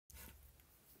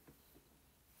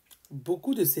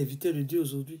Beaucoup de serviteurs de Dieu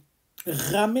aujourd'hui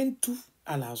ramènent tout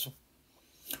à l'argent.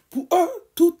 Pour eux,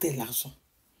 tout est l'argent.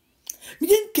 Mais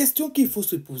il y a une question qu'il faut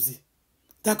se poser.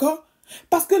 D'accord?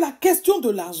 Parce que la question de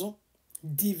l'argent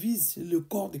divise le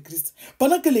corps de Christ.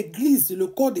 Pendant que l'église, le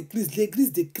corps de Christ,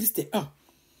 l'église de Christ est un.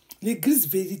 L'église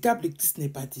véritable de Christ n'est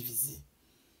pas divisée.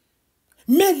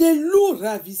 Mais les loups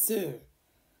ravisseurs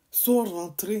sont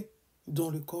rentrés dans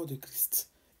le corps de Christ.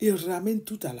 Ils ramènent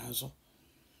tout à l'argent.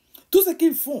 Tout ce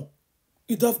qu'ils font,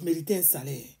 ils doivent mériter un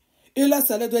salaire. Et leur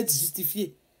salaire doit être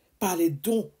justifié par les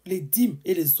dons, les dîmes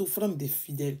et les offrandes des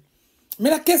fidèles. Mais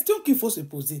la question qu'il faut se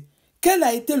poser, quel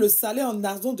a été le salaire en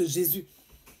argent de Jésus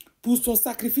pour son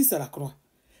sacrifice à la croix?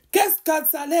 Qu'est-ce qu'un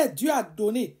salaire Dieu a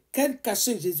donné? Quel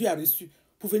cachet Jésus a reçu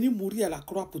pour venir mourir à la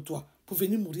croix pour toi, pour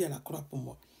venir mourir à la croix pour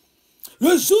moi?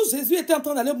 Le jour où Jésus était en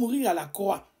train d'aller mourir à la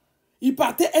croix, il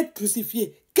partait être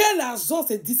crucifié. Quel argent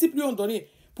ses disciples lui ont donné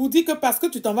pour dire que parce que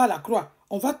tu t'en vas à la croix,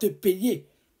 on va te payer?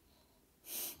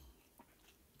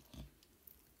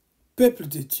 Peuple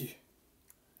de Dieu,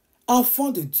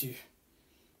 enfant de Dieu,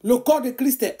 le corps de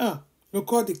Christ est un. Le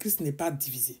corps de Christ n'est pas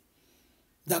divisé.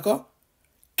 D'accord?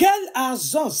 Quel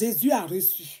argent Jésus a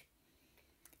reçu?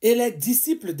 Et les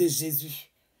disciples de Jésus,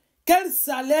 quel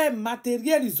salaire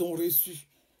matériel ils ont reçu?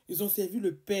 Ils ont servi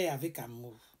le Père avec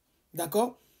amour.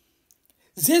 D'accord?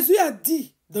 Jésus a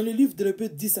dit dans le livre de l'Hébreux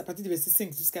 10, à partir du verset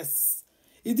 5 jusqu'à 6,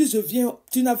 il dit, je viens,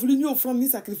 tu n'as voulu ni offrande ni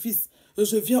sacrifice,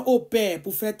 je viens au Père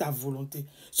pour faire ta volonté.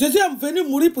 Jésus est venu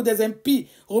mourir pour des impies.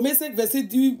 Romains 5, verset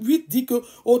 8 dit que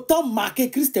autant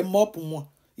marqué, Christ est mort pour moi.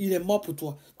 Il est mort pour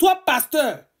toi. Toi,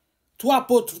 pasteur, toi,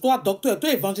 apôtre, toi, docteur, toi,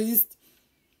 évangéliste,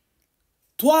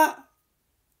 toi,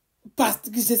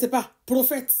 pasteur, je ne sais pas,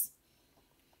 prophète.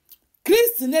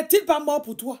 Christ n'est-il pas mort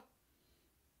pour toi?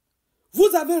 Vous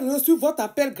avez reçu votre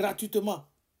appel gratuitement.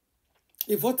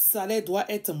 Et votre salaire doit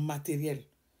être matériel.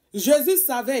 Jésus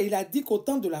savait, il a dit qu'au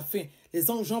temps de la fin, les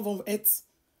gens vont être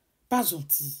pas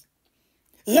gentils.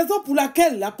 Raison pour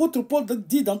laquelle l'apôtre Paul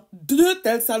dit dans 2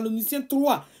 Thessaloniciens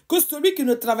 3 que celui qui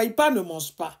ne travaille pas ne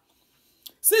mange pas.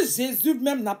 Si Jésus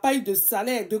même n'a pas eu de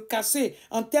salaire, de cachet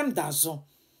en termes d'argent,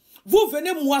 vous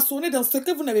venez moissonner dans ce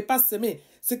que vous n'avez pas semé.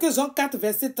 Ce que Jean 4,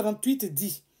 verset 38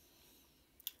 dit.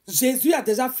 Jésus a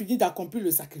déjà fini d'accomplir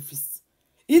le sacrifice.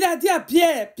 Il a dit à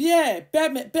Pierre, Pierre,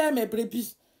 père mes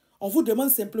brebis. On vous demande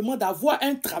simplement d'avoir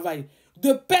un travail,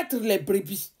 de paître les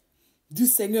brebis du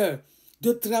Seigneur,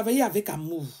 de travailler avec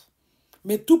amour.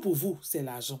 Mais tout pour vous, c'est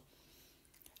l'argent.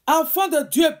 Enfants de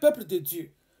Dieu, peuple de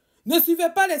Dieu, ne suivez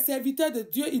pas les serviteurs de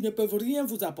Dieu, ils ne peuvent rien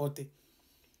vous apporter.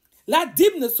 La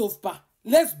dîme ne sauve pas.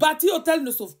 Les bâtis hôtels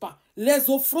ne sauvent pas. Les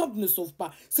offrandes ne sauvent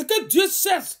pas. Ce que Dieu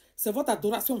cherche, c'est votre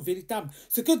adoration véritable.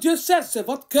 Ce que Dieu cherche, c'est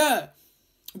votre cœur.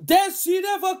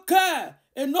 Déchirez vos cœurs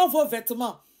et non vos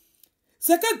vêtements.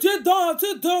 Ce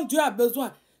que dont Dieu a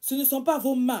besoin, ce ne sont pas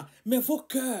vos mains, mais vos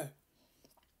cœurs.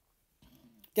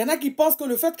 Il y en a qui pensent que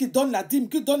le fait qu'ils donnent la dîme,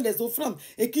 qu'ils donnent les offrandes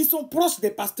et qu'ils sont proches des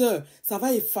pasteurs, ça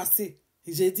va effacer.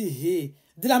 J'ai dit, hey,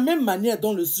 de la même manière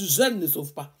dont le jeune ne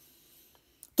sauve pas.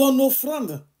 Ton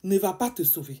offrande ne va pas te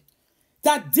sauver.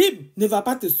 Ta dîme ne va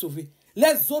pas te sauver.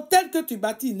 Les hôtels que tu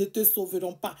bâtis ne te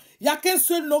sauveront pas. Il n'y a qu'un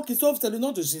seul nom qui sauve, c'est le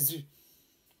nom de Jésus.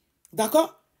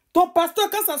 D'accord? Ton pasteur,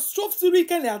 quand ça chauffe sur lui,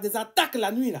 quand il y a des attaques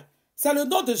la nuit, là, c'est le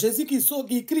nom de Jésus qui sauve,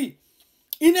 qui crie.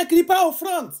 Il n'écrit pas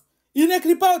offrande. Il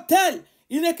n'écrit pas hôtel.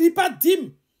 Il n'écrit pas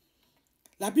dîme.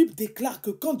 La Bible déclare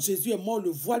que quand Jésus est mort,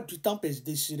 le voile du temple est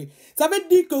déchiré. Ça veut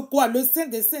dire que quoi? Le Saint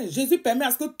des Saints, Jésus permet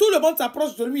à ce que tout le monde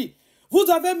s'approche de lui. Vous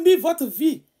avez mis votre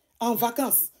vie en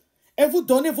vacances et vous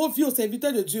donnez vos vies aux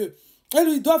serviteurs de Dieu. Et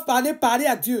ils doivent parler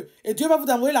à Dieu. Et Dieu va vous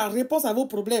envoyer la réponse à vos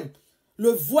problèmes.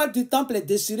 Le voile du temple est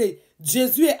déchiré.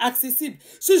 Jésus est accessible.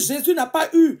 Si Jésus n'a pas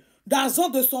eu d'argent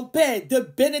de son Père, de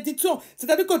bénédiction,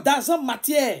 c'est-à-dire que d'argent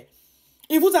matière,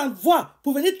 il vous envoie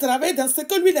pour venir travailler dans ce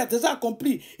que lui il a déjà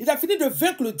accompli. Il a fini de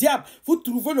vaincre le diable. Vous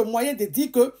trouvez le moyen de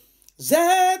dire que j'ai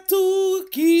tout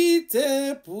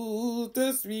quitté pour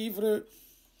te suivre.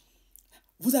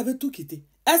 Vous avez tout quitté.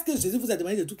 Est-ce que Jésus vous a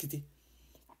demandé de tout quitter?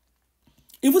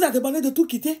 Il vous a demandé de tout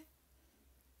quitter?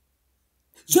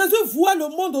 Jésus voit le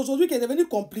monde aujourd'hui qui est devenu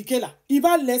compliqué là. Il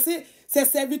va laisser ses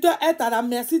serviteurs être à la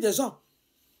merci des gens.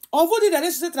 On vous dit d'aller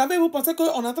chercher ce travail et vous pensez qu'on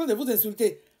est en train de vous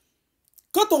insulter.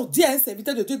 Quand on dit à un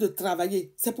serviteur de Dieu de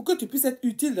travailler, c'est pour que tu puisses être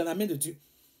utile dans la main de Dieu.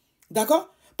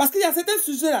 D'accord? Parce qu'il y a certains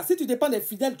sujets là, si tu dépends des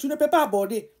fidèles, tu ne peux pas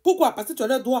aborder. Pourquoi? Parce que tu as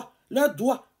leur doigt. Leur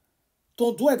doigt.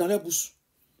 Ton doigt est dans leur bouche.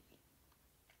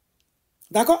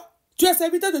 D'accord? Tu es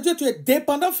serviteur de Dieu, tu es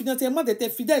dépendant financièrement de tes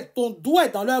fidèles. Ton doigt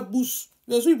est dans leur bouche.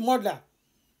 Je suis mort là.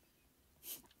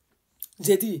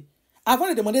 J'ai dit, avant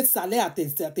de demander de salaire à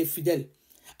tes fidèles,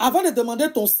 avant de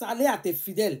demander ton salaire à tes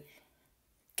fidèles,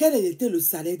 quel était le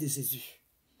salaire de Jésus?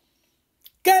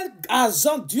 Quel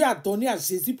argent Dieu a donné à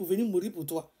Jésus pour venir mourir pour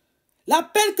toi?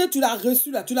 L'appel que tu l'as reçu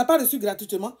là, tu ne l'as pas reçu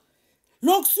gratuitement.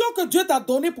 L'onction que Dieu t'a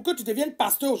donnée pour que tu deviennes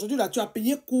pasteur aujourd'hui là, tu as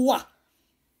payé quoi?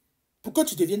 Pour que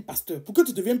tu deviennes pasteur, pour que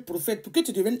tu deviennes prophète, pour que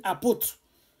tu deviennes apôtre.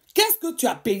 Qu'est-ce que tu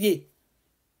as payé?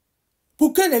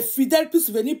 Pour que les fidèles puissent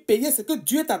venir payer ce que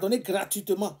Dieu t'a donné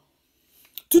gratuitement.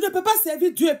 Tu ne peux pas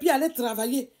servir Dieu et puis aller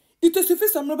travailler. Il te suffit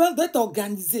simplement d'être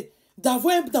organisé,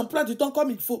 d'avoir un emploi du temps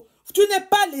comme il faut. Tu n'es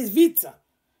pas lévite.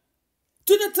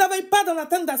 Tu ne travailles pas dans la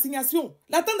tente d'assignation.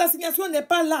 La tente d'assignation n'est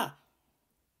pas là.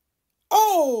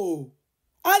 Oh!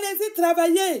 Allez-y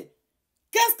travailler.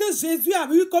 Qu'est-ce que Jésus a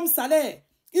eu comme salaire?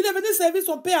 Il est venu servir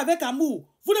son Père avec amour.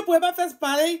 Vous ne pouvez pas faire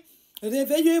pareil.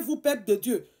 Réveillez-vous, peuple de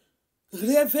Dieu.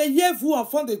 Réveillez-vous,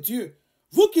 enfants de Dieu.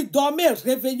 Vous qui dormez,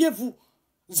 réveillez-vous.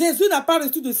 Jésus n'a pas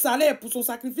reçu de salaire pour son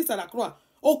sacrifice à la croix.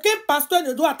 Aucun pasteur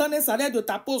ne doit attendre un salaire de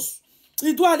ta poche.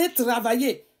 Il doit aller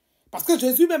travailler. Parce que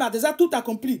Jésus même a déjà tout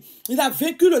accompli. Il a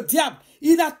vaincu le diable.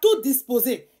 Il a tout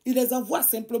disposé. Il les envoie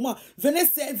simplement. Venez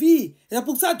servir. C'est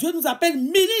pour ça que Dieu nous appelle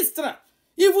ministres.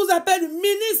 Il vous appelle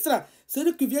ministre.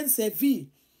 Celui qui vient servir.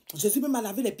 Jésus même a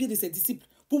lavé les pieds de ses disciples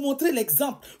pour montrer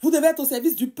l'exemple. Vous devez être au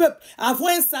service du peuple,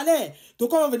 avoir un salaire.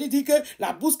 Donc on va venir dire que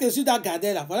la bourse que Judas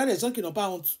gardait là, voilà les gens qui n'ont pas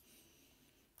honte.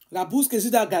 La bourse que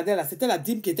Judas gardait là, c'était la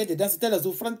dîme qui était dedans, c'était les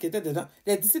offrandes qui étaient dedans.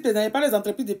 Les disciples n'avaient pas les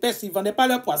entreprises de pêche, ils ne vendaient pas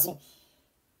leurs poissons.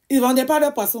 Ils ne vendaient pas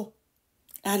leurs poissons.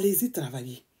 Allez-y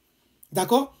travailler.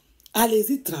 D'accord?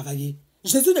 Allez-y travailler.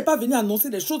 Jésus n'est pas venu annoncer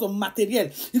des choses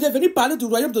matérielles. Il est venu parler du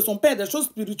royaume de son Père, des choses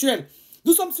spirituelles.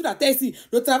 Nous sommes sur la terre ici.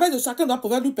 Le travail de chacun doit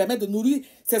pouvoir lui permettre de nourrir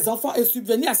ses enfants et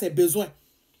subvenir à ses besoins.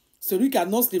 Celui qui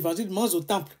annonce l'évangile mange au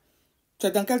temple. Tu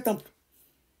es dans quel temple?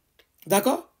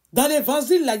 D'accord? Dans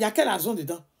l'évangile, là, il y a quel argent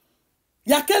dedans?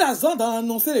 Il y a quel argent dans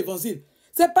annoncer l'évangile?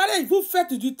 C'est pareil, vous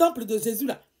faites du temple de Jésus,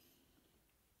 là.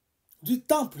 Du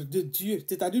temple de Dieu,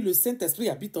 c'est-à-dire le Saint-Esprit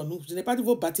habite en nous. Je n'ai pas dit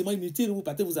vos bâtiments inutiles où vous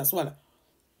partez vous asseoir, là.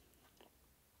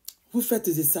 Vous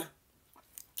faites de ça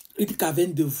une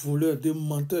caverne de voleurs, de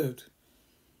menteurs.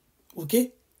 Ok?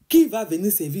 Qui va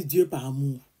venir servir Dieu par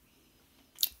amour?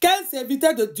 Quel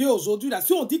serviteur de Dieu aujourd'hui, là?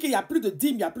 Si on dit qu'il n'y a plus de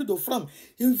dîmes, il n'y a plus d'offrandes,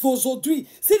 aujourd'hui,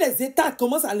 si les États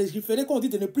commencent à légiférer, qu'on dit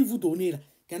de ne plus vous donner, là,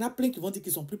 il y en a plein qui vont dire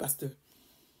qu'ils ne sont plus pasteurs.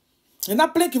 Il y en a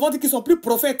plein qui vont dire qu'ils ne sont plus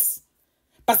prophètes.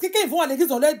 Parce que quand ils vont à l'église,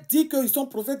 on leur dit qu'ils sont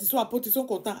prophètes, ils sont apôtres, ils sont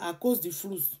contents à cause du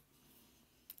flou.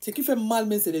 Ce qui fait mal,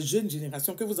 mais c'est les jeunes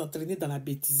générations que vous entraînez dans la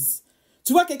bêtise.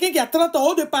 Tu vois quelqu'un qui a 30 ans,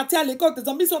 au lieu de partir à l'école, tes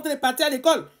amis sont en train de partir à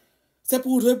l'école. C'est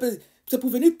pour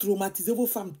venir traumatiser vos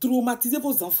femmes, traumatiser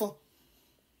vos enfants.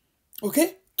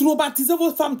 Ok? Traumatiser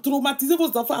vos femmes, traumatiser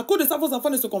vos enfants. À cause de ça, vos enfants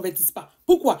ne se convertissent pas.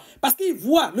 Pourquoi? Parce qu'ils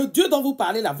voient le Dieu dont vous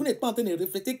parlez là. Vous n'êtes pas en train de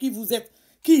refléter qui vous êtes,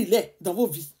 qui il est dans vos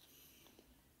vies.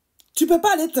 Tu ne peux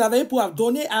pas aller travailler pour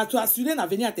donner, assurer un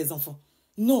avenir à tes enfants.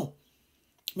 Non.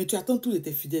 Mais tu attends tous de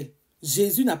tes fidèles.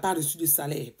 Jésus n'a pas reçu de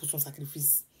salaire pour son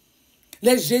sacrifice.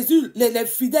 Les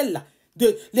fidèles là,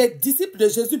 les disciples de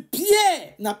Jésus,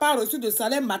 Pierre n'a pas reçu de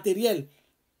salaire matériel.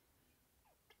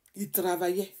 Il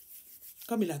travaillait,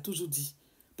 comme il a toujours dit,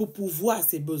 pour pouvoir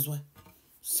ses besoins.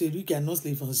 C'est lui qui annonce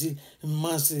l'évangile,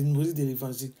 mange et nourrit de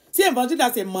l'évangile. Si l'évangile là,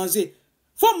 c'est manger,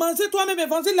 il faut manger toi-même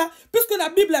l'évangile là. Puisque la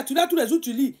Bible là, tu l'as tous les jours,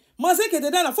 tu lis. Manger qui est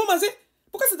dedans là, il faut manger.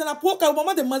 Pourquoi c'est dans la poche, au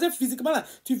moment de manger physiquement là,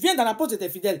 tu viens dans la poche de tes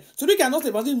fidèles. Celui qui annonce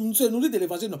l'évangile se nourrit de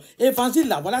l'évangile, non. Évangile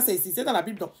là, voilà, c'est ici, c'est dans la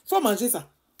Bible, non. Il faut manger ça.